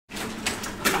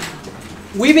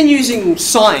we've been using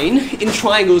sine in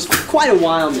triangles for quite a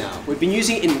while now. We've been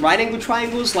using it in right angle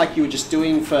triangles like you were just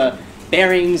doing for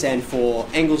bearings and for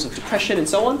angles of depression and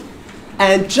so on.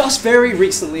 And just very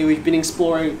recently we've been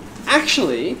exploring,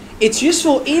 actually, it's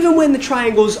useful even when the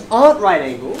triangles aren't right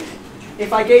angled.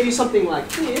 If I gave you something like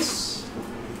this,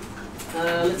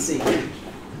 let's see.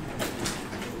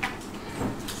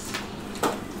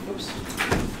 Oops.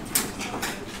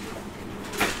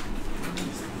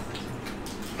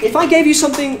 If I gave you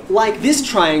something like this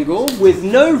triangle with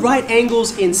no right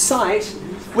angles in sight,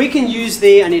 we can use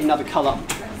the, I need another color.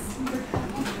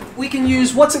 We can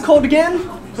use, what's it called again?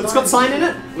 Because it's got sine in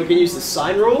it. We can use the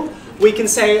sine rule. We can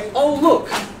say, oh look,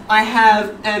 I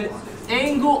have an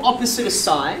angle opposite a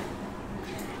side,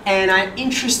 and I'm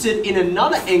interested in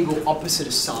another angle opposite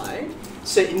a side.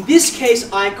 So in this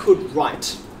case, I could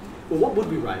write. Well, what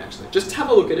would we write actually? Just have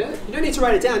a look at it. You don't need to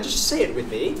write it down, just say it with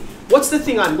me. What's the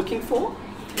thing I'm looking for?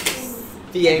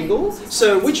 The angle.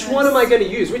 So which one am I going to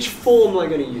use? Which form am I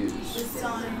going to use?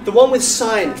 The one with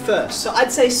sine first. So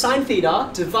I'd say sine theta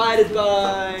divided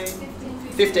by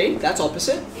 15, that's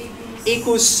opposite,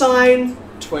 equals sine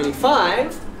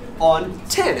 25 on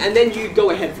 10. And then you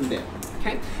go ahead from there.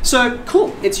 Okay? So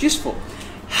cool, it's useful.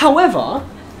 However,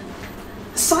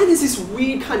 sine has this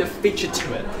weird kind of feature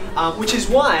to it, which is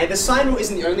why the sine rule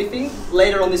isn't the only thing.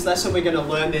 Later on this lesson we're going to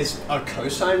learn there's a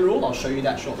cosine rule. I'll show you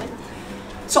that shortly.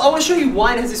 So I want to show you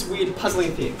why it has this weird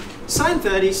puzzling thing. Sine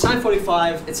 30, sine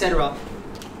 45, etc.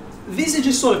 These are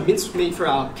just sort of mincemeat for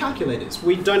our calculators.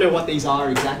 We don't know what these are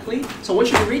exactly. So I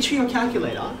want you to reach for your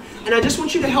calculator, and I just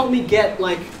want you to help me get,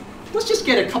 like, let's just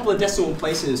get a couple of decimal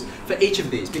places for each of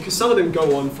these, because some of them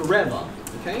go on forever,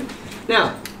 okay?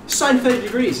 Now, sine 30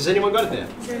 degrees, has anyone got it there?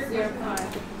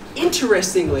 0.5.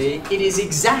 Interestingly, it is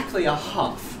exactly a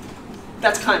half.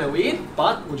 That's kind of weird,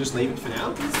 but we'll just leave it for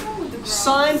now.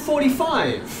 Sine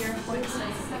 45.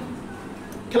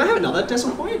 Can I have another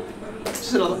decimal point?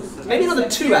 Just another, maybe another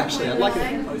 2 actually. I'd like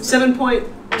it. 7 point,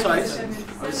 sorry.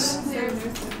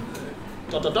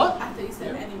 Dot dot dot.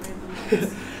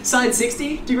 Sine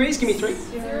 60 degrees, give me 3.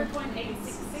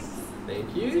 0.866.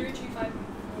 Thank you. 0.25.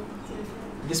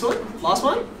 This one, last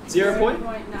one. 0.966.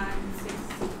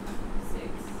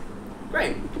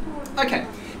 Great. Okay.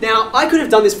 Now I could have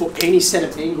done this for any set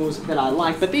of angles that I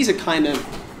like, but these are kind of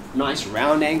nice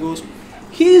round angles.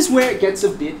 Here's where it gets a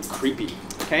bit creepy.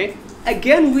 Okay.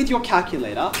 Again with your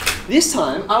calculator, this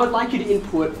time I would like you to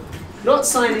input not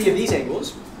sine any of these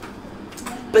angles,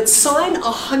 but sine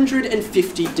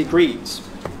 150 degrees.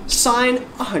 Sine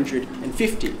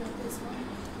 150.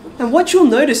 And what you'll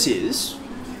notice is,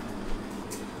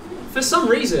 for some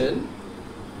reason,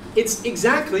 it's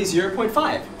exactly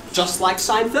 0.5, just like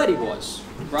sine 30 was,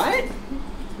 right?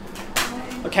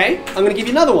 Okay, I'm going to give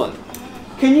you another one.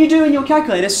 Can you do in your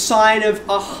calculator sine of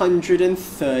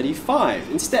 135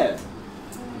 instead?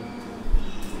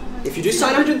 If you do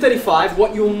sine 135,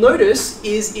 what you'll notice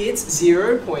is it's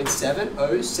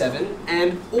 0.707,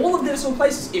 and all of the decimal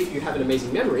places, if you have an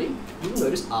amazing memory, you'll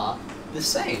notice are the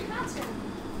same.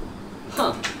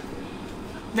 Huh.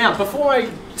 Now, before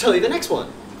I tell you the next one,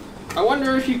 I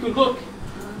wonder if you could look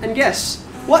and guess,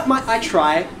 what might I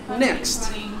try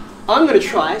next? I'm going to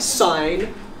try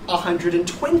sine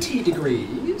 120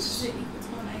 degrees,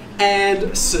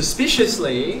 and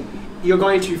suspiciously, you're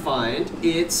going to find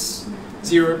it's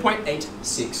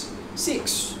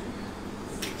 0.866.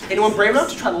 Anyone brave enough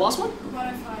to try the last one?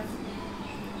 105.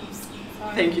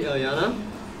 Thank you, Eliana.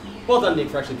 Well done, Nick,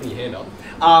 for actually putting your hand up.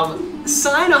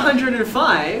 Sine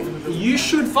 105, you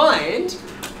should find,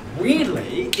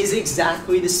 weirdly, is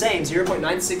exactly the same.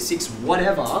 0.966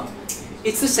 whatever.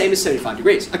 It's the same as 75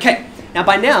 degrees. Okay, now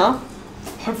by now,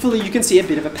 hopefully you can see a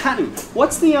bit of a pattern.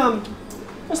 What's the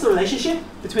relationship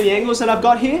between the angles that I've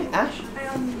got here, Ash?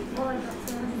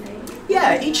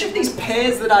 Yeah, each of these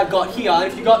pairs that I've got here,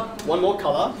 if you've got one more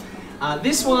color,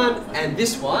 this one and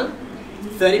this one,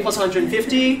 30 plus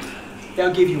 150,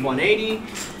 they'll give you 180,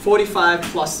 45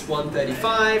 plus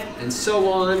 135, and so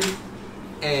on,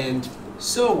 and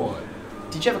so on.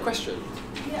 Did you have a question?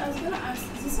 Yeah, I was going to ask,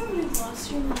 is this something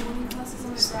last year in the morning classes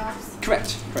on the graphs?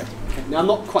 Correct, correct. Okay. Now I'm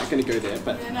not quite going to go there,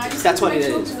 but Yeah, no, that's what it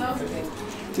is. Okay.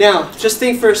 Now, just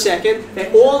think for a second, they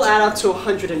all add up to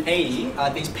 180,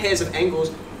 these pairs of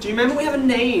angles. Do you remember we have a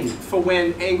name for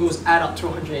when angles add up to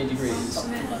 180 degrees?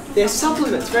 They're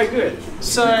supplements, very good.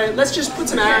 So let's just put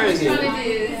some arrows in. I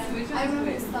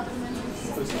remember supplements.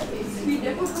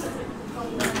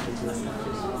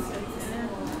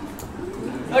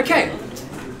 Okay,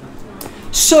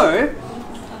 so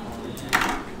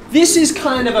this is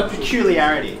kind of a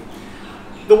peculiarity.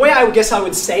 The way I guess I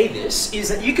would say this is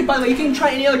that you can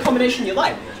try any other combination you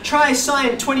like. Try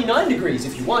sine 29 degrees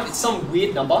if you want. It's some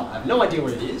weird number. I have no idea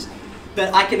what it is.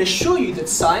 But I can assure you that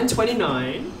sine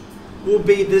 29 will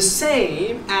be the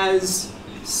same as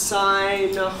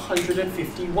sine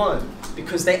 151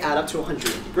 because they add up to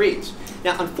 180 degrees.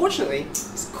 Now, unfortunately,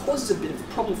 this causes a bit of a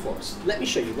problem for us. Let me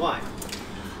show you why.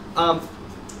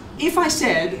 If I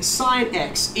said sine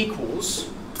x equals,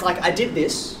 like I did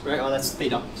this, right? Oh, that's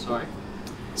theta, sorry.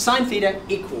 Sine theta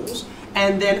equals,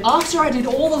 and then after I did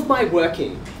all of my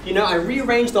working, you know, I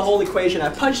rearranged the whole equation, I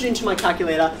punched it into my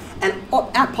calculator, and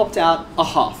out popped out a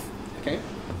half, okay?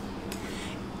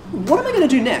 What am I going to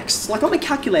do next? Like on my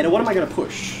calculator, what am I going to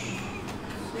push?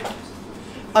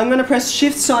 I'm going to press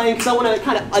shift sign because I want to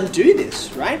kind of undo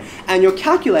this, right? And your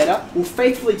calculator will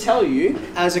faithfully tell you,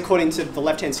 as according to the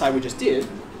left-hand side we just did,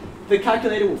 the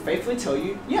calculator will faithfully tell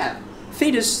you, yeah,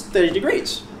 theta's 30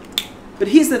 degrees. But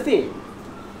here's the thing.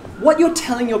 What you're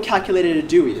telling your calculator to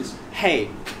do is, hey,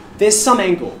 there's some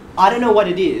angle. I don't know what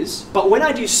it is, but when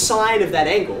I do sine of that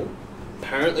angle,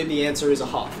 apparently the answer is a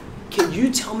half. Can you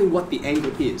tell me what the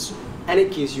angle is? And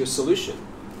it gives you a solution.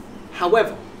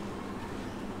 However,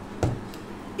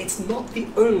 it's not the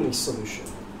only solution.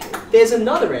 There's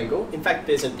another angle, in fact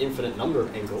there's an infinite number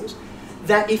of angles,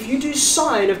 that if you do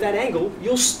sine of that angle,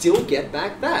 you'll still get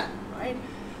back that, right?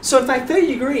 So in fact 30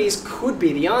 degrees could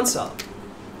be the answer.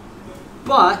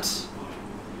 But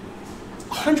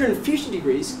 150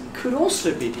 degrees could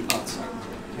also be the answer.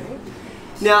 Okay?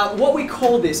 Now what we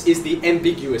call this is the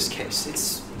ambiguous case.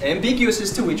 It's ambiguous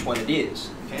as to which one it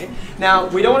is. Okay? Now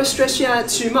we don't want to stress you out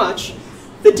too much.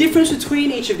 The difference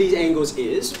between each of these angles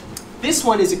is, this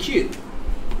one is acute,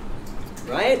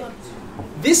 right?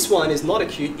 This one is not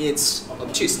acute, it's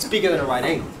obtuse. It's bigger than a right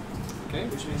angle. Okay?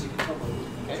 Which means you can top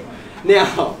it. Okay?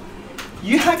 Now,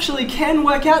 you actually can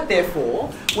work out, therefore,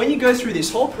 when you go through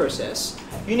this whole process,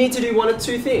 you need to do one of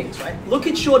two things, right? Look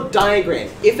at your diagram,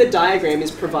 if a diagram is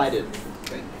provided.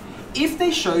 Okay? If they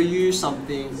show you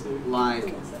something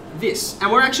like this,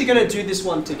 and we're actually going to do this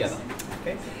one together.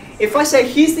 Okay? If I say,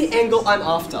 here's the angle I'm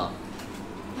after,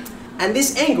 and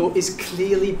this angle is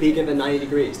clearly bigger than 90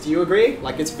 degrees. Do you agree?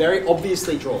 Like it's very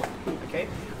obviously drawn. Okay?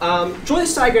 Draw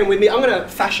this diagram with me. I'm going to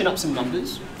fashion up some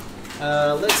numbers.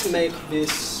 Let's make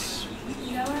this...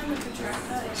 You know when with the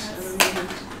protractor, it has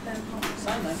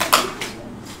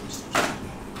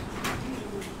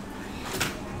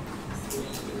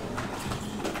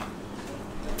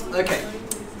Okay.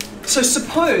 So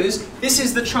suppose this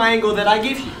is the triangle that I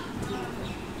give you.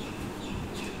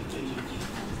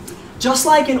 Just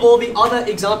like in all the other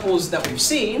examples that we've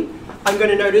seen, I'm going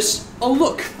to notice, oh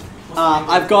look,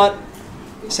 I've got,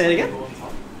 say it again,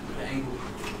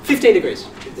 15 degrees.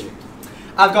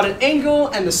 I've got an angle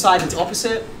and the side that's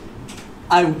opposite.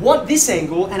 I want this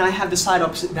angle and I have the side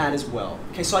opposite that as well.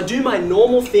 Okay, so I do my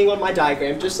normal thing on my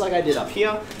diagram, just like I did up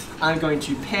here. I'm going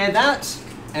to pair that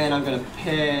and I'm going to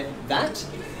pair that.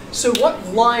 So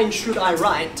what line should I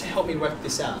write to help me work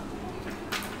this out?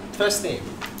 First thing.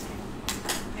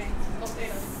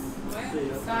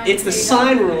 It's the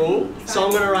sine rule, so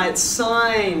I'm going to write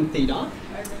sine theta.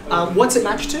 What's it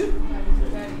match to?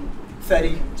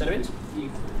 30 centimeters.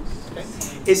 Okay.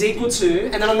 Is equal to,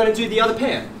 and then I'm going to do the other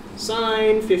pair.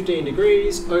 Sine 15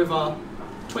 degrees over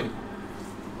 20.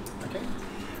 Okay.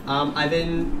 I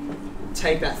then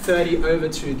take that 30 over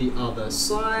to the other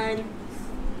side.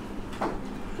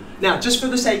 Now, just for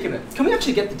the sake of it, can we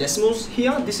actually get the decimals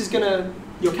here? This is going to,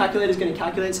 your calculator is going to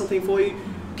calculate something for you.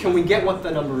 Can we get what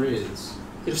the number is?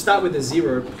 It'll start with a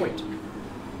 0 point.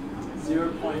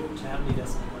 0 point, how many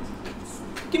decimal points?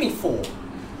 Give me 4.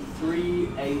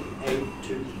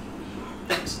 3882.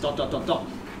 Thanks, dot, dot, dot, dot.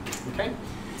 Okay?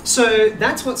 So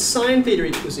that's what sine theta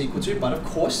is equal to, but of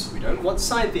course we don't want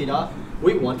sine theta,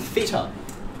 we want theta.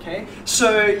 Okay?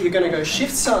 So you're going to go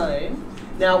shift sine.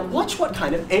 Now watch what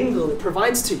kind of angle it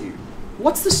provides to you.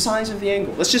 What's the size of the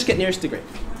angle? Let's just get nearest degree.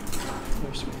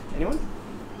 Nearest degree. Anyone?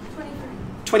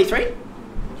 23. 23?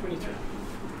 23.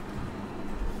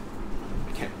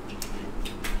 Okay.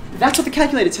 That's what the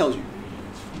calculator tells you.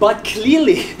 But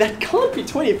clearly, that can't be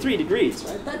 23 degrees,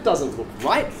 right? That doesn't look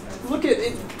right. Look at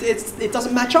it, it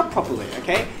doesn't match up properly,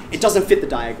 okay? It doesn't fit the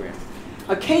diagram.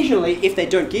 Occasionally, if they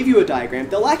don't give you a diagram,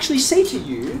 they'll actually say to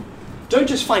you, don't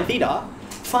just find theta,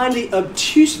 find the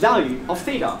obtuse value of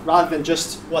theta, rather than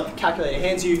just what the calculator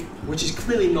hands you, which is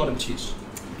clearly not obtuse,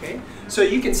 okay? So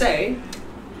you can say,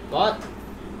 what?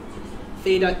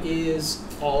 Theta is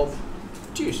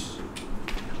obtuse.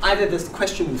 Either the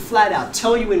question will flat out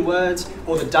tell you in words,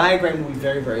 or the diagram will be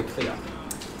very, very clear.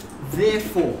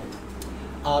 Therefore,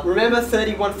 remember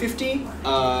 3150,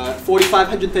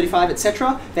 4535,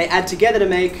 etc. They add together to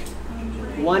make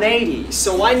 180.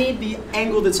 So I need the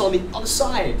angle that's on the other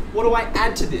side. What do I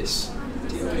add to this?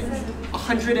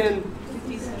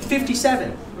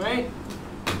 157, right?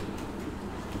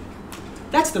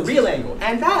 That's the real angle.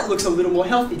 And that looks a little more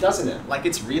healthy, doesn't it? Like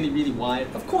it's really, really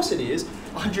wide. Of course it is.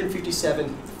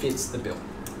 157 fits the bill.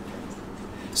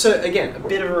 So again, a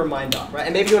bit of a reminder, right?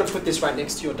 And maybe you want to put this right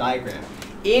next to your diagram.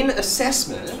 In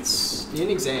assessments, in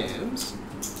exams,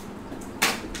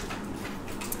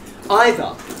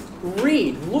 either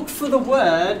look for the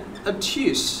word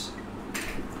obtuse.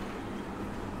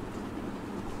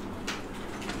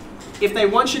 If they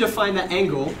want you to find that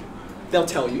angle, they'll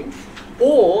tell you.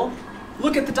 Or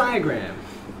look at the diagram.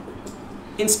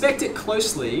 Inspect it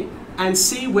closely and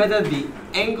see whether the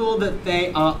angle that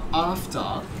they are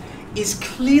after is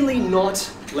clearly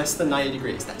not less than 90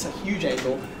 degrees. That's a huge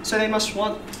angle, so they must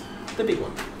want the big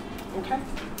one. Okay?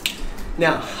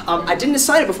 Now, I didn't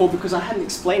decide it before because I hadn't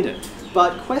explained it,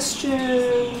 but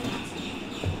question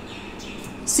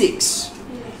 6.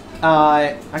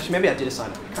 Actually, maybe I did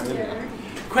assign it. I can't remember now.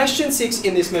 Question 6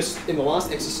 in the last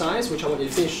exercise, which I want you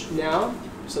to finish now,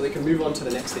 so they can move on to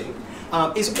the next thing,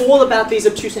 is all about these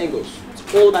obtuse angles.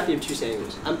 It's all about the obtuse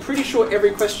angles. I'm pretty sure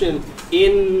every question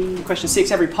in question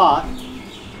 6, every part,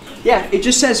 yeah, it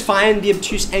just says find the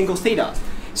obtuse angle theta.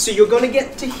 So you're going to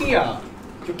get to here.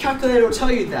 Your calculator will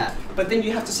tell you that, but then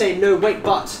you have to say, no, wait,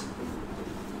 but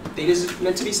theta is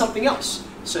meant to be something else.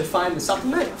 So find the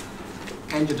supplement,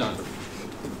 and you're done.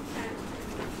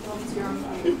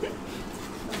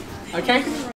 Okay?